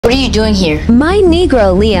What are you doing here? My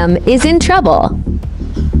Negro Liam is in trouble.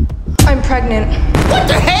 I'm pregnant. What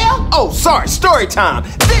the hell? Oh, sorry, story time.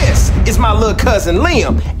 This is my little cousin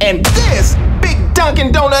Liam, and this big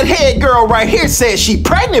Dunkin' Donut head girl right here says she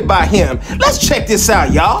pregnant by him. Let's check this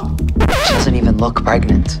out, y'all. She doesn't even look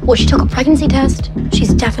pregnant. Well, she took a pregnancy test.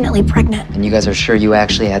 She's definitely pregnant. And you guys are sure you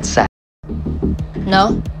actually had sex?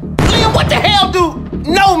 No? Liam, what the hell do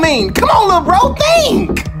no mean? Come on, little bro,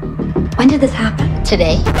 think. When did this happen?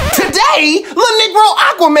 Today? Today? Little Negro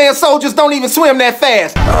Aquaman soldiers don't even swim that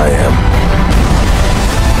fast. I am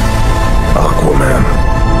Aquaman.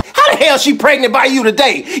 How the hell she pregnant by you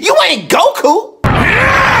today? You ain't Goku.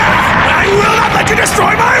 I will not let you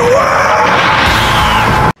destroy my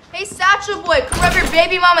world! Hey, Satchel Boy, come rub your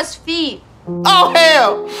baby mama's feet. Oh,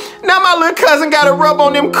 hell. Now my little cousin got to rub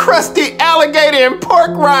on them crusty alligator and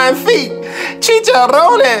pork rind feet.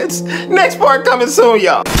 Chicharrones. Next part coming soon,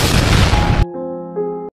 y'all.